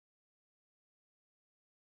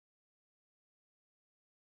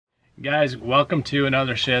Guys, welcome to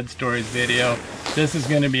another Shed Stories video. This is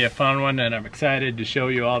going to be a fun one and I'm excited to show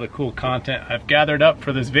you all the cool content I've gathered up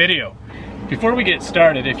for this video. Before we get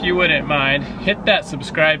started, if you wouldn't mind, hit that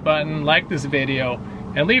subscribe button, like this video,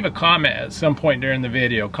 and leave a comment at some point during the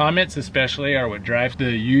video. Comments especially are what drive the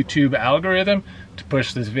YouTube algorithm to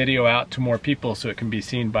push this video out to more people so it can be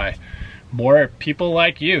seen by more people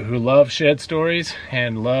like you who love shed stories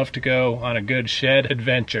and love to go on a good shed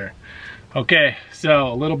adventure. Okay, so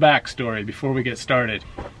a little backstory before we get started.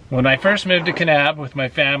 When I first moved to Kanab with my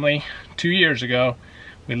family 2 years ago,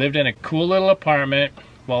 we lived in a cool little apartment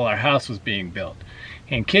while our house was being built.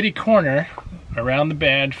 And kitty corner around the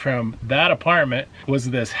bend from that apartment was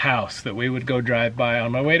this house that we would go drive by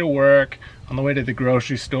on my way to work, on the way to the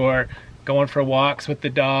grocery store, going for walks with the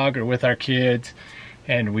dog or with our kids.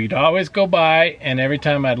 And we'd always go by, and every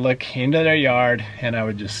time I'd look into their yard and I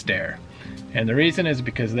would just stare. And the reason is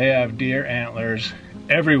because they have deer antlers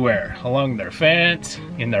everywhere, along their fence,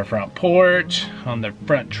 in their front porch, on the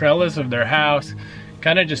front trellis of their house,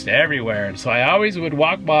 kind of just everywhere. And so I always would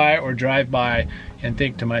walk by or drive by and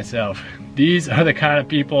think to myself, these are the kind of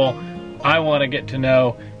people I want to get to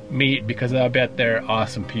know, meet, because I bet they're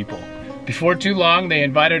awesome people. Before too long, they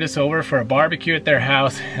invited us over for a barbecue at their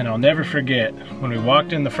house, and I'll never forget, when we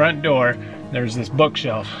walked in the front door, there was this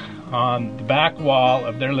bookshelf on the back wall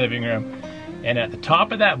of their living room. And at the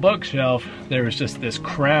top of that bookshelf, there was just this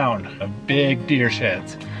crown of big deer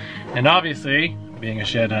sheds. And obviously, being a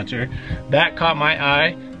shed hunter, that caught my eye.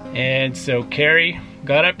 And so Kerry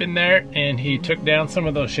got up in there and he took down some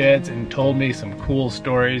of those sheds and told me some cool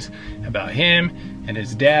stories about him and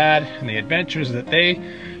his dad and the adventures that they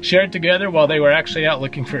shared together while they were actually out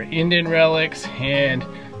looking for Indian relics and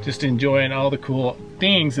just enjoying all the cool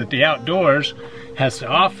things that the outdoors has to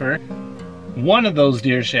offer. One of those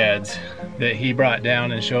deer sheds that he brought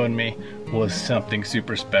down and showed me was something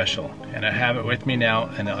super special, and I have it with me now,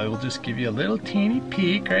 and I will just give you a little teeny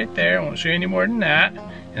peek right there. I won't show you any more than that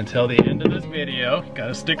until the end of this video. You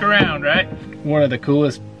gotta stick around, right? One of the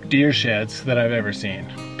coolest deer sheds that I've ever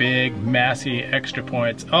seen. Big, massy, extra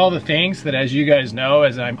points, all the things that, as you guys know,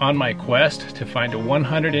 as I'm on my quest to find a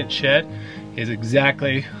 100-inch shed, is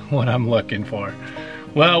exactly what I'm looking for.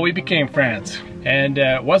 Well, we became friends, and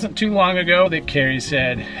it wasn't too long ago that Kerry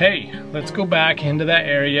said, hey, let's go back into that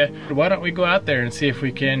area. Why don't we go out there and see if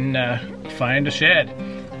we can find a shed?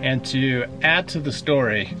 And to add to the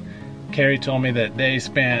story, Kerry told me that they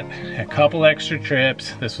spent a couple extra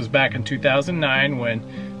trips. This was back in 2009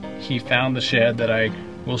 when he found the shed that I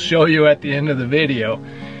will show you at the end of the video.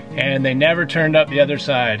 And they never turned up the other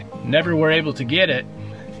side, never were able to get it.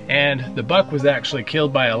 And the buck was actually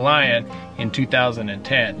killed by a lion in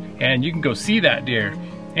 2010. And you can go see that deer.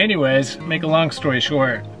 Anyways, make a long story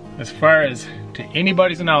short, as far as to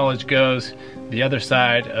anybody's knowledge goes, the other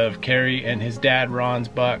side of Kerry and his dad Ron's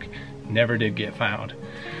buck never did get found.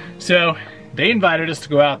 So they invited us to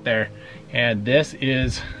go out there, and this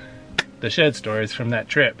is the shed stories from that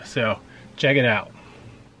trip. So check it out.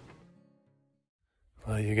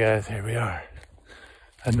 Well, you guys, here we are.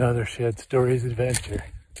 Another Shed Stories adventure.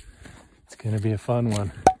 It's gonna be a fun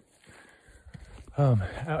one.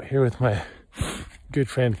 Out here with my good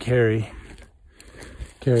friend Kerry.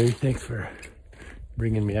 Kerry, thanks for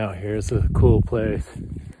bringing me out here. It's a cool place.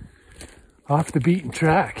 Off the beaten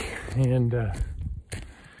track and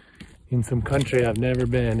in some country I've never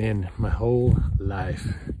been in my whole life.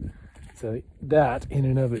 So that in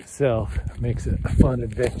and of itself makes it a fun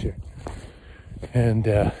adventure. And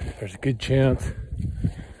there's a good chance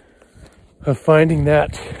of finding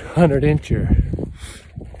that 100-incher.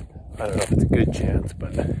 I don't know if it's a good chance,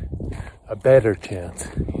 but a better chance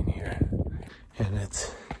in here. And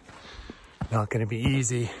it's not gonna be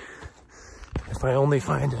easy. If I only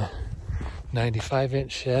find a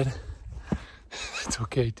 95-inch shed, it's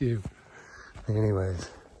okay too. Anyways,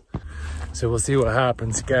 so we'll see what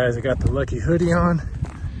happens, guys. I got the lucky hoodie on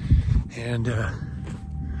and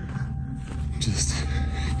just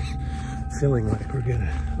feeling like we're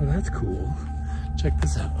gonna, oh, that's cool. Check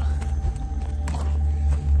this out.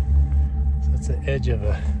 So that's the edge of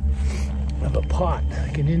a pot,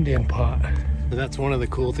 like an Indian pot. So that's one of the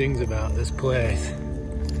cool things about this place,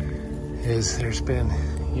 is there's been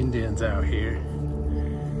Indians out here.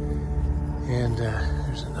 And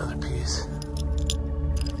there's another piece.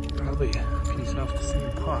 Probably a piece off the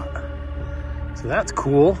same pot. So that's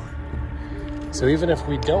cool. So even if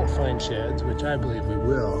we don't find sheds, which I believe we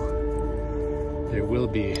will, there will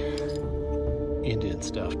be Indian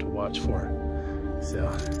stuff to watch for. So,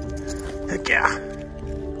 heck yeah.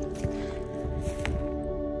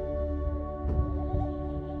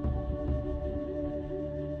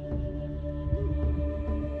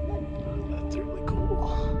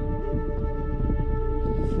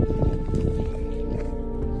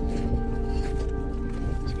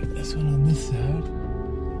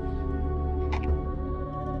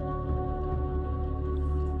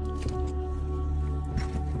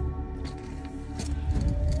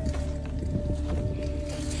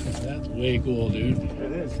 way cool, dude.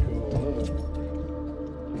 It is cool, look.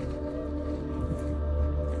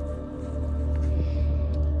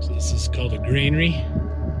 So this is called a granary.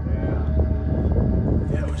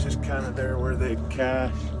 Yeah, it was just kind of there where they'd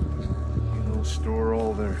cache, you know, store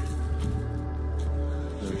all their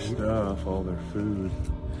stuff, all their food.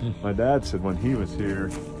 My dad said when he was here,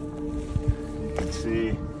 you can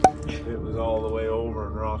see it was all the way over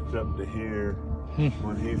and rocked up to here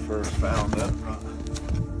when he first found it.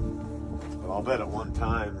 But I'll bet at one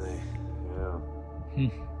time they, yeah.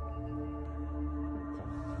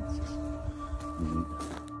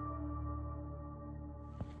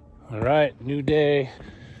 All right, new day.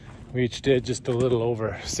 We each did just a little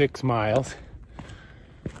over 6 miles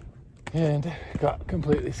and got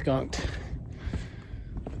completely skunked.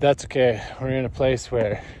 But that's okay. We're in a place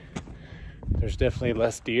where there's definitely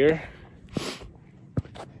less deer,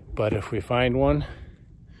 but if we find one,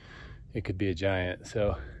 it could be a giant.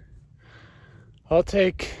 So I'll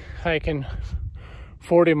take hiking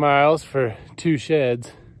 40 miles for 2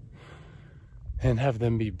 sheds and have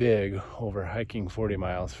them be big over hiking 40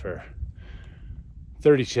 miles for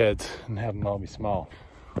 30 sheds and have them all be small.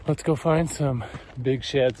 Let's go find some big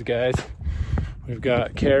sheds, guys. We've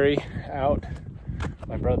got Carrie out,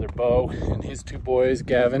 my brother Bo and his 2 boys,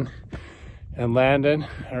 Gavin and Landon,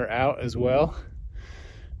 are out as well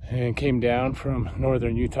and came down from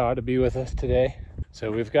northern Utah to be with us today.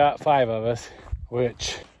 So we've got 5 of us,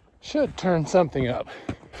 which should turn something up.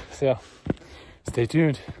 So stay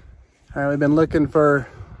tuned. All right, we've been looking for,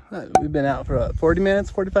 we've been out for what, 40 minutes,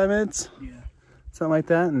 45 minutes? Yeah. Something like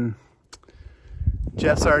that. And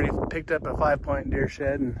Jeff's already picked up a 5-point deer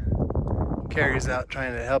shed and Carrie's out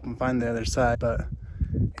trying to help him find the other side. But,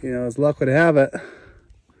 you know, as luck would have it,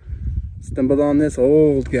 stumbled on this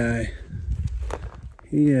old guy.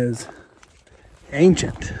 He is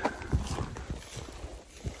ancient.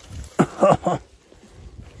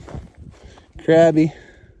 Crabby.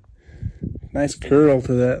 Nice curl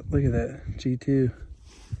to that. Look at that G2.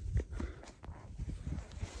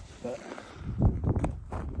 But,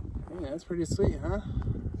 yeah, that's pretty sweet, huh?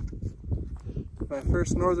 My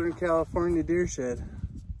first Northern California deer shed.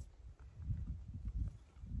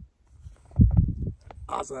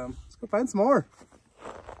 Awesome. Let's go find some more.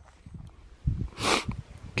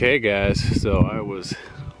 Okay, guys, so I was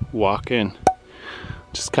walking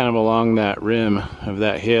just kind of along that rim of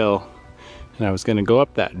that hill, and I was going to go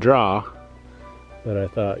up that draw. But I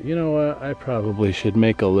thought, you know what, I probably should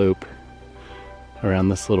make a loop around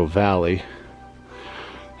this little valley.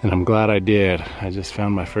 And I'm glad I did. I just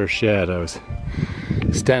found my first shed. I was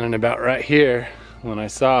standing about right here when I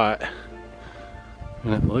saw it.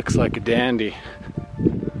 And it looks like a dandy.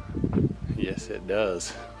 Yes, it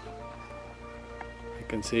does. I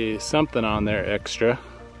can see something on there extra.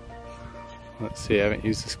 Let's see, I haven't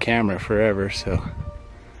used this camera forever, so.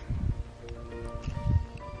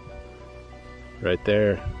 Right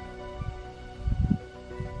there.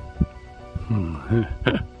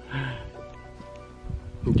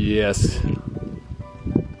 Yes.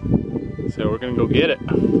 So we're gonna go get it.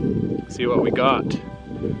 See what we got.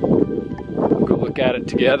 Go look at it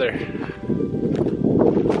together. I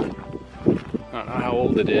don't know how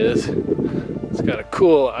old it is. It's got a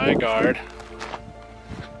cool eye guard.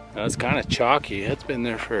 Now it's kind of chalky. It's been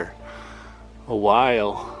there for a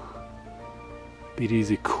while. Beat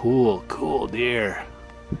easy, cool deer.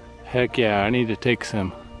 Heck yeah, I need to take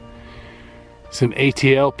some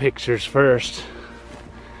ATL pictures first,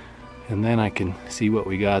 and then I can see what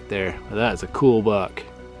we got there. But that's a cool buck.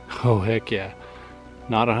 Oh heck yeah.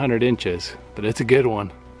 Not 100 inches, but it's a good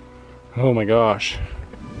one. Oh my gosh.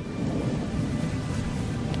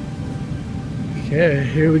 Okay,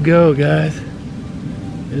 here we go, guys.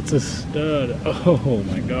 It's a stud. Oh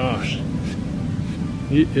my gosh.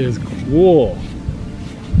 He is cool.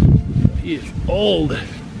 He is old.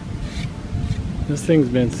 This thing's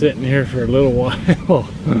been sitting here for a little while.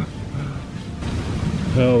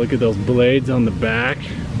 Oh, look at those blades on the back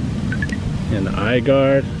and the eye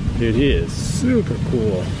guard. Dude, he is super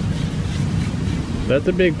cool. That's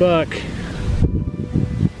a big buck.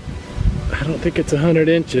 I don't think it's 100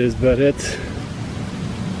 inches, but it's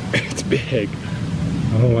big.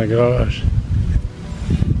 Oh my gosh.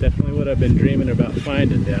 Definitely what I've been dreaming about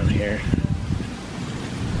finding down here.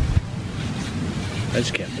 I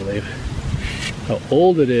just can't believe how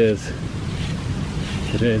old it is.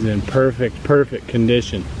 It is in perfect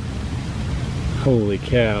condition. Holy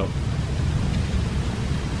cow.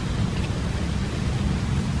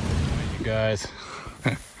 You guys,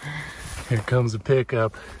 here comes a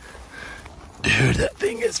pickup. Dude, that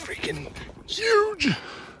thing is freaking huge.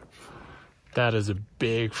 That is a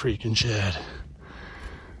big freaking shed.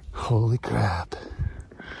 Holy crap.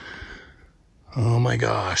 Oh my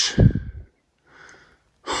gosh.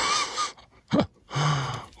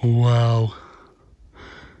 Wow.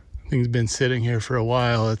 Thing's been sitting here for a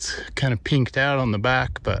while. It's kind of pinked out on the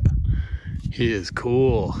back, but he is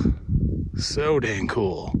cool. So dang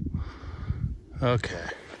cool. Okay.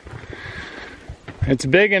 It's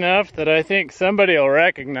big enough that I think somebody will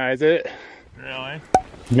recognize it. Really?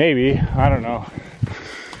 Maybe. I don't know.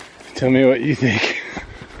 Tell me what you think.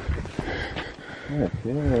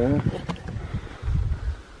 Yeah.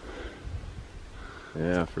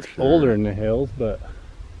 Yeah, for sure. Older in the hills, but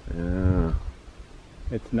yeah,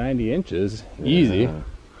 it's 90 inches. Easy.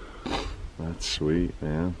 That's sweet,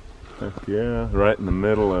 man. Heck yeah, right in the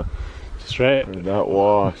middle of just right that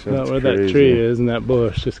wash. That's where crazy. that tree is and that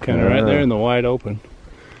bush, just kind of right there in the wide open.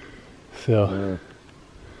 So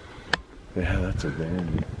yeah, that's a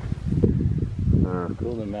dandy.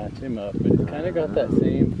 Cool to match him up, but it's kind of got that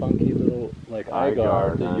same funky little like eye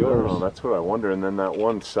guard that yours. That's what I wonder. And then that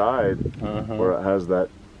one side where it has that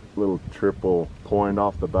little triple point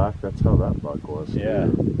off the back, that's how that buck was. Yeah.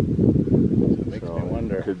 So it makes me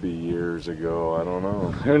wonder. It could be years ago. I don't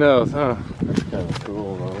know. Who knows, huh? That's kind of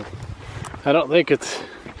cool, though. I don't think it's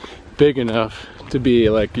big enough to be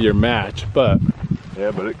like your match, but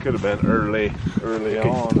yeah, but it could have been early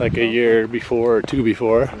on, like a year before or two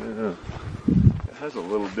before. Yeah. It has a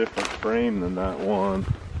little different frame than that one.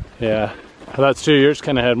 Yeah, well, that's true. Yours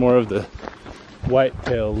kind of had more of the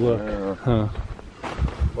whitetail look. Yeah. Huh.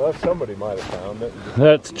 Well, somebody might have found it.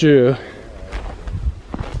 That's true.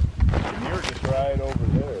 And you're just right over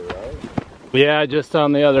there, right? Yeah, just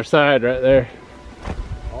on the other side right there.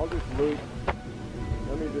 I'll just loop.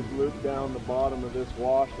 Let me just loop down the bottom of this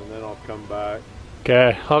wash and then I'll come back.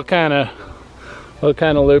 Okay, I'll kind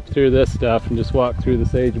of loop through this stuff and just walk through the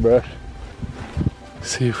sagebrush.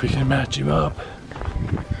 See if we can match him up.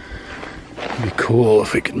 It'd be cool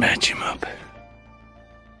if we could match him up.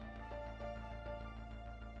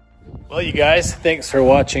 Well, you guys, thanks for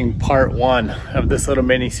watching part 1 of this little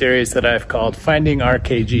mini series that I've called Finding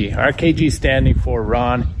RKG. RKG standing for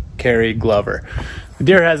Ron Kerry Glover. The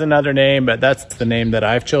deer has another name, but that's the name that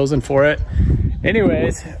I've chosen for it.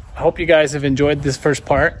 Anyways, I hope you guys have enjoyed this first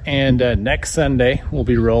part, and next Sunday we'll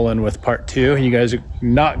be rolling with part 2. You guys are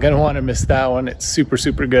not gonna want to miss that one. It's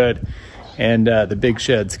super good, and the big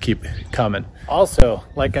sheds keep coming. Also,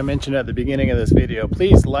 like I mentioned at the beginning of this video,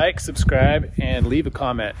 please like, subscribe, and leave a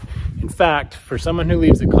comment. In fact, for someone who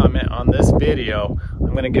leaves a comment on this video,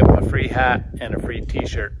 I'm gonna give them a free hat and a free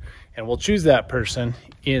t-shirt, and we'll choose that person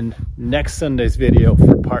in next Sunday's video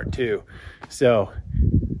for part 2. So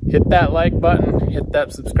hit that like button, hit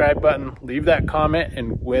that subscribe button, leave that comment,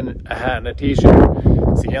 and win a hat and a t-shirt.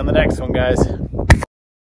 See you on the next one, guys.